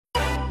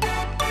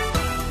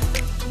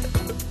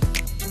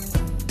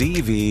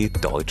DW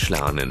Deutsch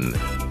lernen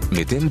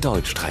mit dem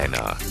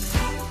Deutschtrainer.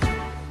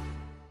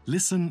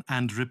 Listen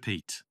and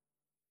repeat.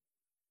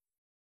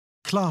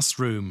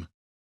 Classroom.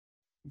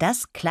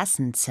 Das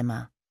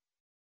Klassenzimmer.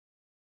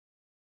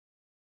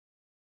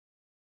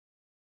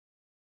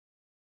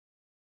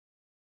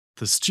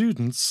 The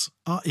students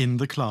are in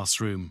the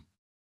classroom.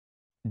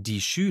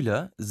 Die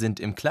Schüler sind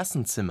im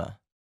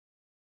Klassenzimmer.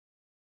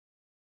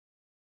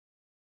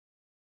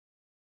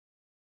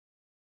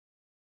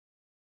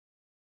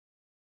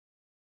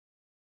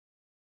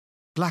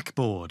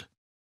 Blackboard.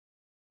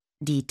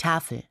 Die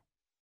Tafel.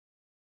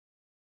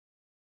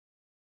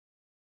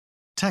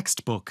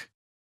 Textbook.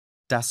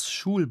 Das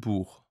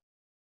Schulbuch.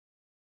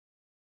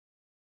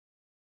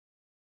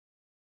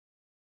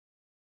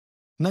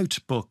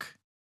 Notebook.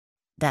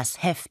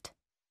 Das Heft.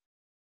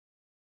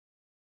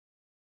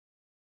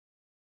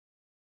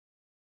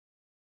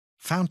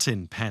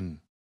 Fountain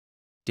pen.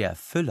 Der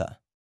Füller.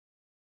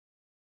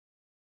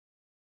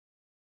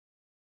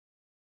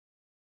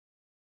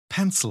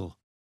 Pencil.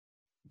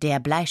 Der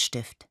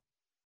Bleistift.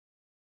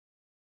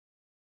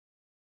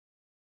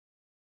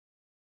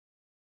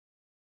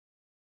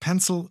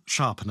 Pencil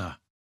sharpener.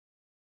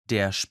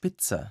 Der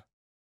Spitzer.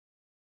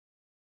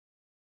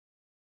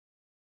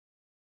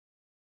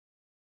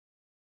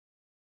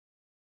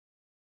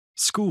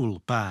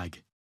 School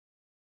bag.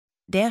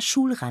 Der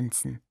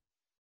Schulranzen.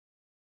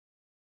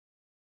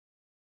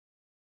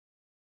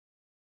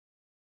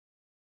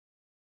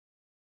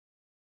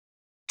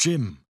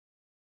 Gym.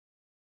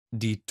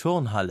 Die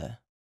Turnhalle.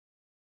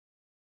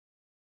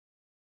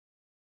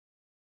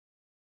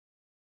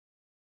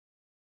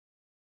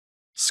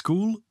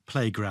 School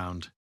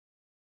playground.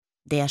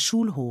 Der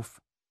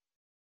Schulhof.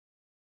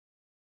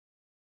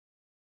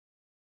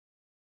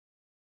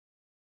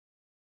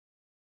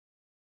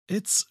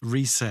 It's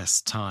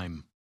recess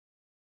time.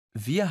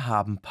 Wir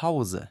haben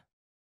Pause.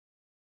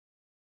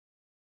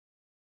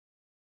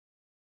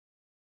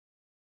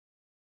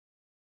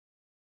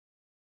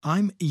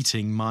 I'm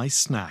eating my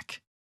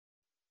snack.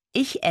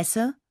 Ich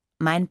esse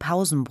mein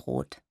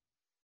Pausenbrot.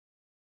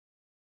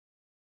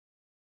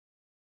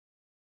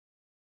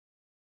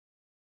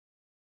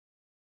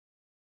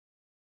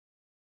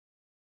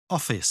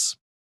 Office.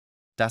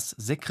 Das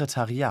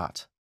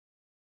Sekretariat.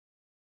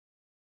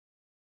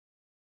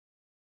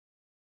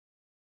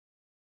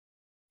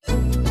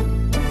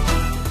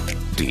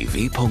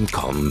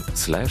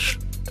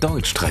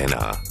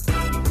 dw.com/Deutschtrainer